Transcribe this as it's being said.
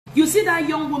You see that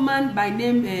young woman by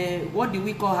name, what do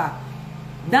we call her?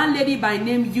 That lady by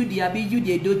name Judy,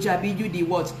 Judy Edochie, Judy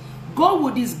what? God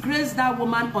will disgrace that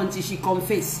woman until she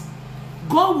confess.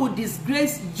 God will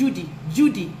disgrace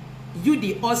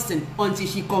Judy Austin until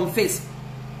she confess.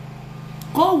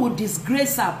 God will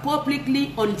disgrace her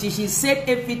publicly until she said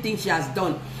everything she has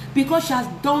done. Because she has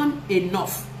done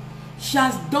enough. She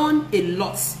has done a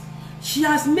lot. She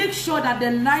has made sure that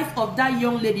the life of that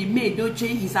young lady, Yul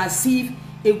Edochie, is as if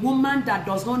a woman that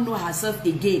does not know herself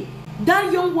again.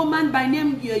 That young woman by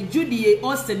name Judy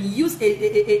Austin used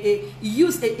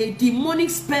a demonic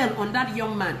spell on that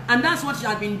young man. And that's what she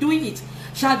has been doing it.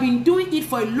 She has been doing it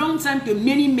for a long time to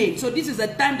many men. So this is a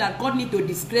time that God needs to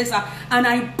disgrace her. And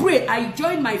I pray, I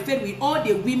join my faith with all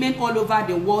the women all over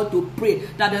the world to pray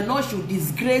that the Lord should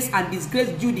disgrace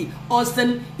Judy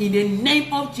Austin in the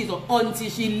name of Jesus until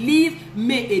she leaves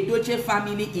Yul Edochie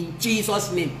family in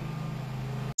Jesus' name.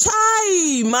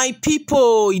 Chai, my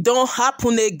people, it don't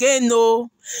happen again, no.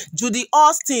 Judy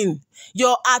Austin,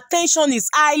 your attention is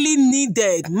highly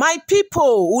needed. My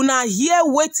people, una here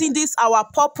waiting this our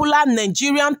popular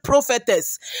Nigerian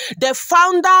prophetess, the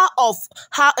founder of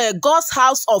God's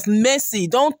House of Mercy.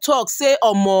 Don't talk, say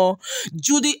more.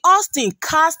 Judy Austin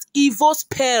cast evil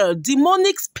spell,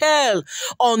 demonic spell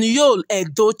on Yul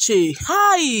Edochie.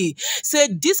 Hi, say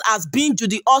this has been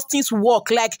Judy Austin's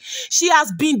work. Like she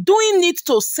has been doing it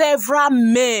to several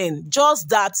men. Just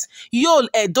that Yul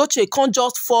Edochie can't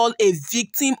just fall a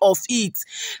victim of it.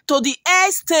 To the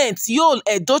extent Yul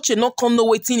Edochie not come know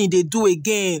wetin they do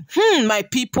again. My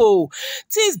people,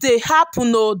 things they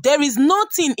happen, no, there is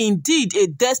nothing indeed a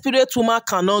desperate woman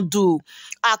cannot do.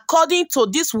 According to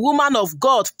this woman of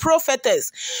God,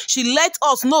 prophetess, she let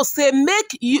us know, say,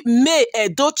 make Yul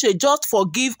Edochie just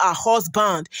forgive her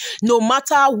husband, no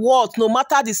matter what, no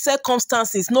matter the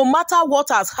circumstances, no matter what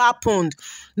has happened.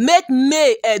 Make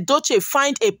Yul Edochie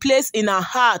find a place in her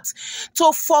heart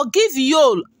to forgive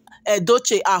Yul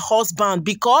Edochie, her husband,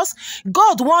 because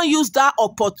God won't use that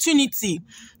opportunity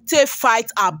to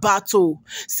fight a battle.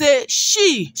 Say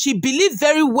she believe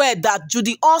very well that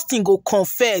Judy Austin go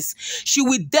confess. She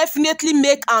will definitely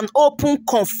make an open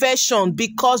confession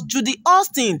because Judy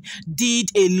Austin did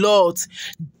a lot.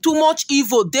 Too much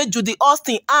evil did Judy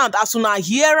Austin, and as soon as I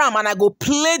hear him and I go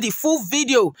play the full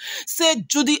video, say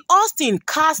Judy Austin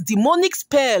cast demonic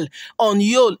spell on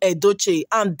Yul Edochie,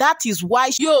 and that is why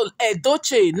Yul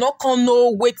Edochie not can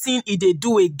know wetin e dey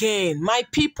do again. My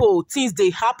people, things they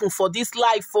happen for this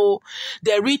life.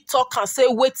 They read talk and say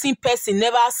wetin person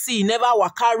never see, never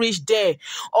waka reach there.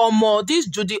 More this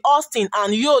Judy Austin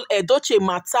and Yul Edochie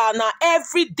matter. Now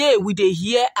every day we dey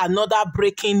hear another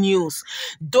breaking news.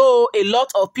 Though a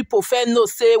lot of people fair know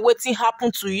say wetin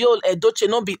happen to Yul Edochie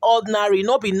not be ordinary,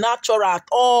 not be natural at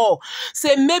all.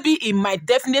 Say maybe it might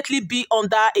definitely be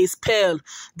under a spell.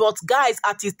 But guys,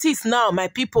 as it is now, my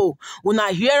people, when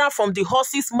I hear from the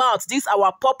horse's mouth, this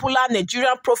our popular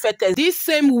Nigerian prophetess, this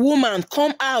same woman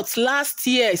come out last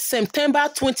year, September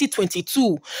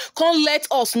 2022, come let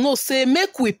us know, say,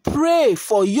 make we pray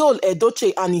for Yul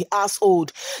Edochie and his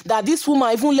household. That this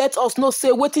woman even let us know,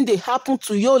 say, wetin dey happen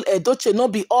to Yul Edochie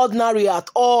not be ordinary at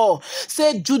all.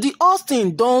 Say Judy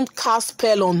Austin don't cast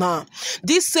spell on her.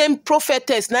 This same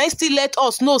prophetess now still let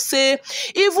us know, say,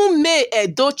 even Yul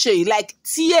Edochie, like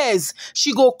tears,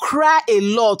 she go cry a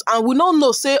lot, and we don't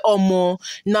know, say, more.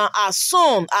 Now her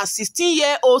son, her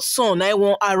 16-year-old son, I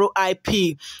want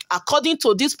RIP. According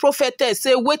to this prophetess,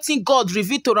 say waiting God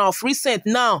revealed to her of recent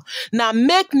now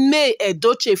make Yul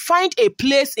Edochie find a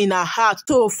place in her heart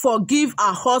to forgive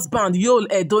her husband Yul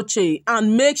Edochie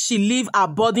and make she leave her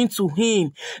burden to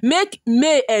him. Make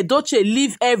Yul Edochie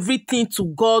leave everything to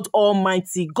God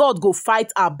Almighty. God go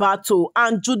fight her battle,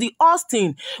 and Judy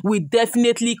Austin will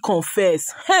definitely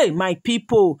confess. Hey, my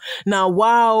people, now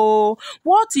wow,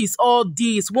 what is all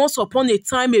this? Once upon a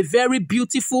time, a very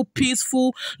beautiful,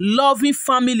 peaceful, loving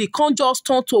family can't just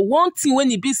turn to one thing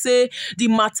when it be say the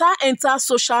matter enter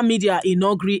social media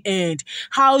inaugural end.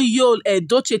 How Yul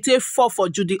Edochie take fall for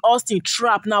Judy Austin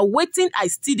trap. Now waiting, I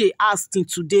still dey asking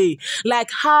today, like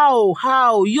how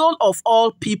Yul of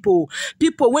all people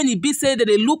when it be say that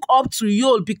they look up to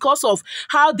Yul because of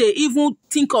how they even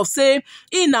think of, say,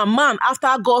 in a man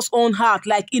after God's own heart,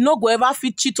 like he no go ever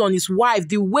fit cheat on his wife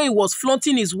the way he was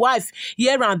flaunting his wife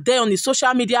here and there on the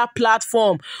social media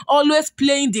platform, always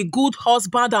playing the good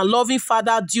husband and loving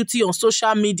father duty on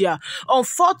social media.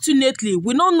 Unfortunately,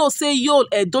 we don't know, say, Yul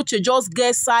Edochie just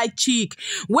get side chick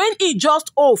when he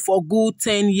just for good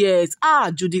 10 years.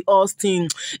 Judy Austin,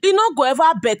 he no go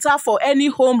ever better for any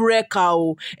home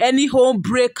wrecker, any home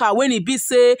breaker when he be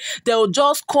say they'll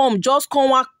just come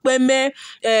Shakpeme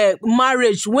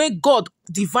marriage when God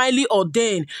divinely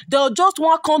ordained. They'll just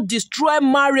want to destroy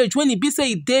marriage when it be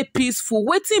say it dey peaceful.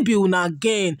 Waiting be una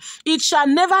again. It shall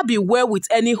never be well with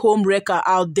any home wrecker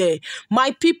out there.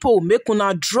 My people, make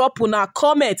una drop una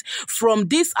comment from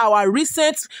this our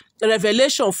recent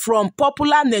revelation from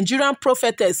popular Nigerian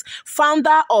prophetess,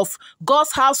 founder of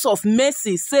God's House of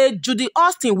Mercy, said Judy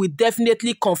Austin will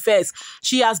definitely confess.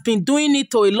 She has been doing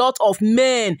it to a lot of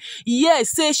men.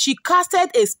 Yes, say she casted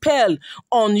a spell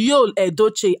on Yul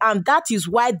Edochie, and that is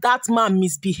why that man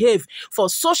misbehaved for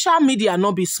social media,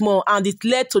 not be small, and it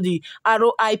led to the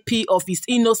RIP of his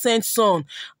innocent son,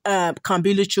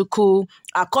 Kambilichukwu.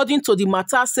 According to the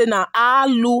matter, say na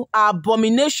alu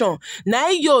abomination na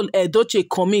Yul Edochie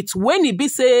commit when he be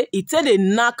say he tell a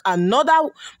knack another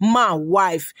man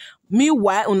wife.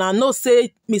 Meanwhile, una know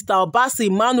say Mr. Obasi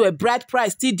Emmanuel bride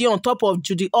price still dey on top of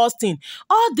Judy Austin.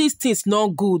 All these things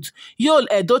not good. Yul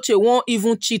Edochie won't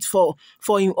even cheat for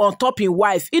him on top him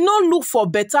wife. He no look for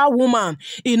better woman.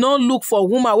 He no look for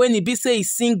woman when he be say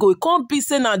he's single. He can't be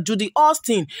say na Judy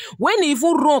Austin. When he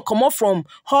even run come up from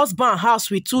husband house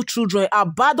with 2 children,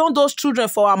 abandon those children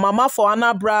for her mama for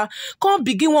Anambra, can't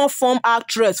begin one form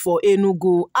actress for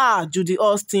Enugu. Judy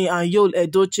Austin and Yul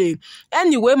Edochie.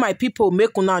 Anyway, my people,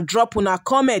 make una drop una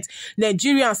comment.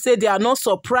 Nigerians say they are not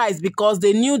surprised because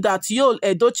they knew that Yul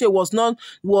Edochie was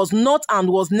not and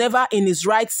was never in his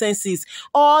right senses.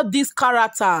 All this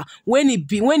character when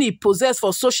he possessed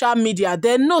for social media,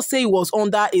 they know say he was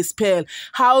under a spell.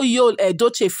 How Yul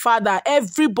Edochie father,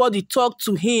 everybody talk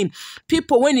to him.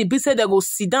 People when he be said they go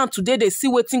sit down today, they see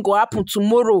wetin go happen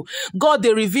tomorrow. God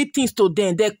they reveal things to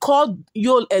them. They called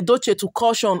Yul Edochie to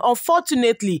caution.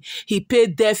 Unfortunately, he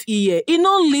paid deaf ear. He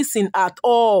not listen at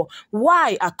all.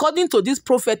 Why? According to this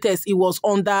prophetess, he was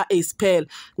under a spell.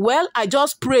 Well, I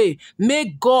just pray,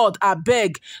 may God, I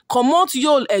beg, comot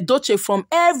Yul Edochie from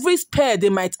every spell they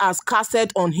might have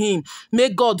casted on him. May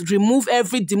God remove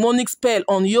every demonic spell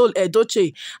on Yul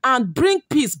Edochie and bring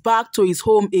peace back to his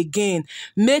home again.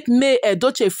 Make May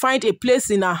Edochie find a place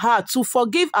in her heart to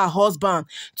forgive her husband.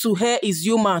 To her is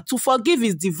human. To forgive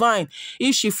is divine.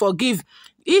 If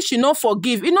she not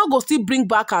forgive, it not go still bring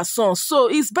back her son. So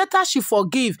it's better she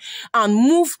forgive and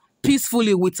move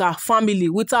peacefully with her family,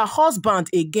 with her husband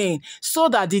again, so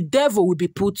that the devil will be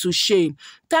put to shame.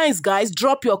 Thanks, guys.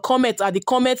 Drop your comment at the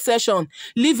comment section.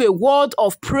 Leave a word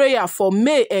of prayer for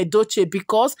May Edochie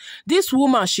because this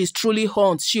woman, she's truly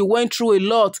haunted. She went through a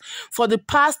lot. For the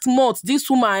past month, this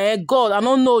woman, God, I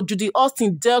don't know, Judy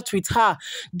Austin dealt with her.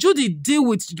 Judy deal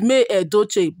with May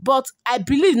Edochie, but I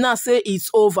believe now say it's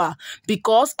over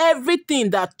because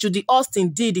everything that Judy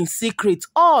Austin did in secret,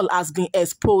 all has been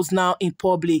exposed now in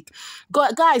public.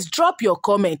 Guys, drop your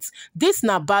comments. This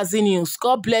na Bazzi News.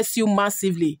 God bless you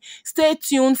massively. Stay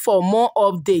tuned for more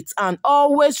updates and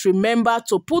always remember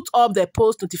to put up the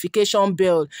post notification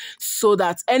bell so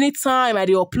that anytime I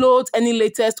upload any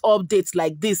latest updates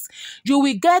like this, you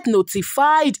will get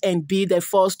notified and be the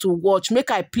first to watch. Make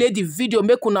I play the video,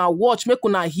 make una watch, make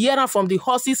una hear from the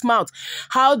horse's mouth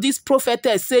how this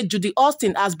prophetess said Judy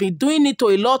Austin has been doing it to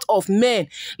a lot of men.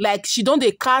 Like she don't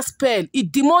dey cast spell, a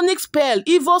demonic spell,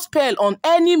 evil spell on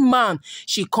any man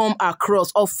she come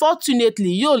across.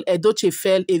 Unfortunately, Yul Edochie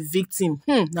fell a victim.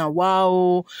 Now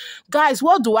wow. Guys,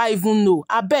 what do I even know?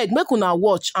 I beg, make una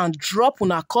watch and drop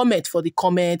una comment for the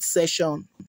comment section.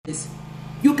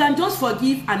 You can just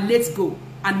forgive and let go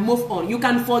and move on. You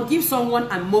can forgive someone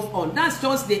and move on. That's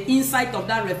just the insight of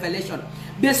that revelation.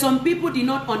 But some people did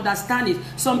not understand it.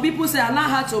 Some people say Allah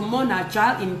had to mourn her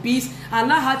child in peace.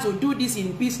 Allah had to do this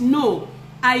in peace. No,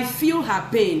 I feel her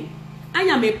pain. I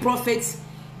am a prophet.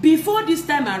 Before this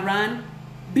time around,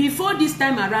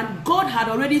 God had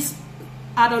already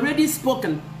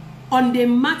spoken on the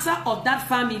matter of that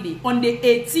family on the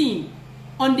 18th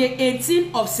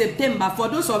of September. For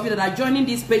those of you that are joining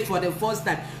this page for the first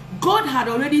time, God had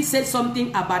already said something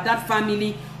about that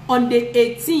family on the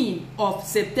 18th of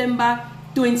September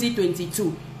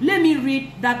 2022. Let me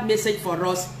read that message for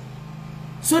us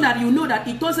so that you know that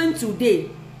it wasn't today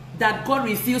that God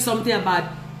revealed something about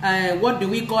what do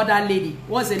we call that lady?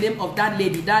 What's the name of that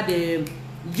lady? That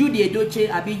Judy Edochie,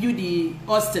 Abi Judy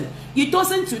Austin. It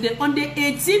wasn't today. On the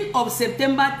 18th of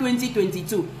September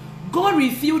 2022, God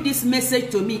revealed this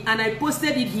message to me and I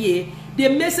posted it here. The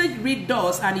message read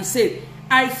thus and it said,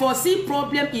 I foresee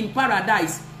problem in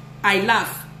paradise. I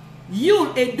laugh.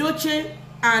 Yul Edochie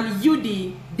and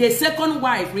Judy, the second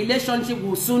wife relationship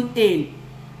will soon end.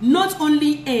 Not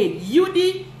only end,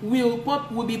 Judy will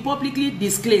be publicly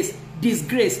disgraced.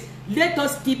 Let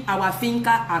us keep our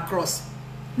finger across.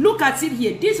 Look at it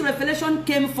here. This revelation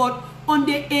came forth on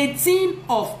the 18th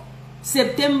of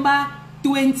September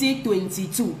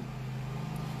 2022.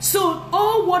 So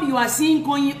all what you are seeing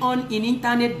going on in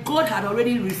internet, God had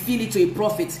already revealed it to a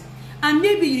prophet. And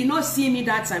maybe you did not see me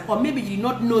that time, or maybe you did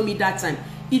not know me that time.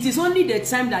 It is only the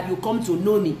time that you come to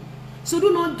know me. So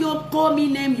do not call me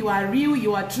name, you are real,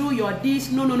 you are true, you are this.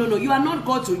 No, no, no, no. You are not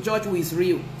God to judge who is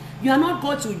real. You are not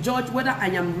God to judge whether I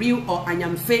am real or I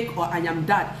am fake or I am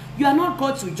that. You are not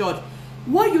God to judge.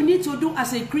 What you need to do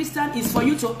as a Christian is for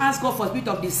you to ask God for a spirit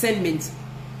of discernment.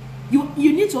 You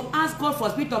need to ask God for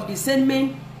a spirit of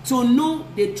discernment to know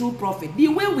the true prophet. The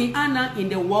way we are now in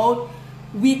the world,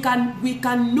 we can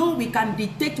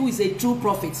detect who is a true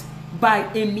prophet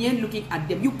by a mere looking at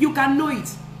them. You can know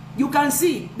it. You can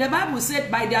see. The Bible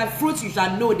said, by their fruits you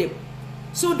shall know them.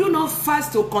 So do not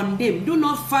fast to condemn. Do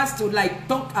not fast to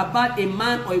talk about a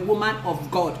man or a woman of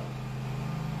God.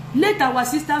 Let our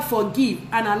sister forgive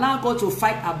and allow God to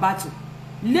fight a battle.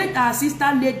 Let our sister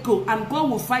let go and God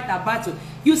will fight a battle.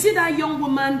 You see that young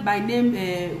woman by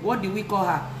name, what do we call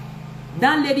her?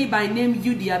 That lady by name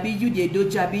Judy, Judy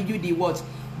Edochie, Judy what?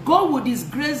 God will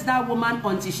disgrace that woman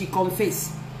until she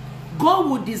confess. God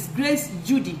will disgrace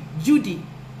Judy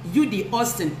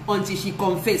Austin until she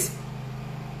confess.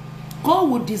 God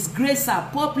will disgrace her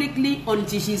publicly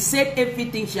until she said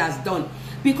everything she has done.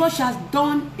 Because she has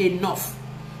done enough.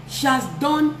 She has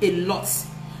done a lot.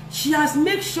 She has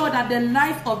made sure that the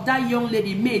life of that young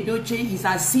lady, Yul Edochie, is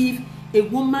as if a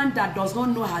woman that does not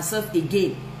know herself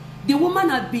again. The woman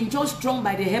has been just strong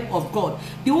by the help of God.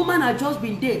 The woman has just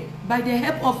been dead by the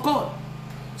help of God.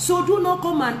 So do not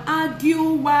come and argue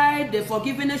why the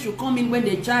forgiveness should come in when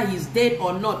the child is dead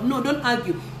or not. No, don't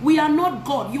argue. We are not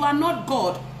God. You are not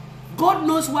God. God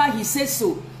knows why he says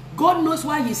so. God knows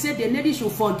why he said the lady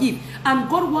should forgive. And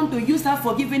God wants to use that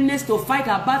forgiveness to fight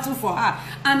a battle for her.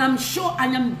 And I'm sure, I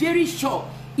am very sure,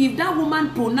 if that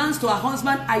woman pronounced to her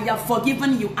husband, I have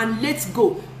forgiven you and let's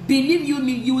go, believe you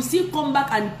me, you will still come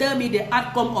back and tell me the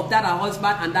outcome of that her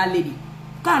husband and that lady.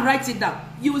 Go and write it down.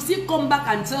 You will still come back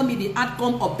and tell me the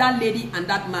outcome of that lady and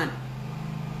that man.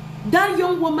 That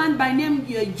young woman by name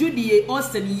Judy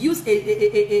Austin used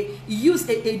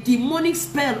a demonic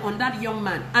spell on that young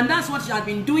man. And that's what she has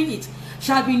been doing it.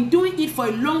 She has been doing it for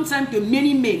a long time to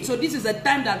many men. So this is a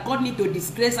time that God needs to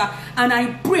disgrace her. And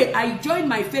I pray, I join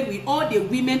my faith with all the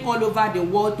women all over the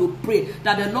world to pray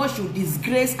that the Lord should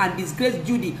disgrace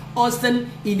Judy Austin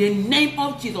in the name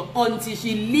of Jesus until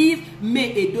she leave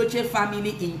Yul Edochie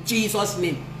family in Jesus'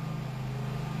 name.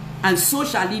 And so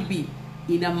shall it be.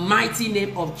 In the mighty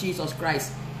name of Jesus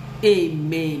Christ.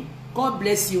 Amen. God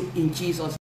bless you in Jesus' name.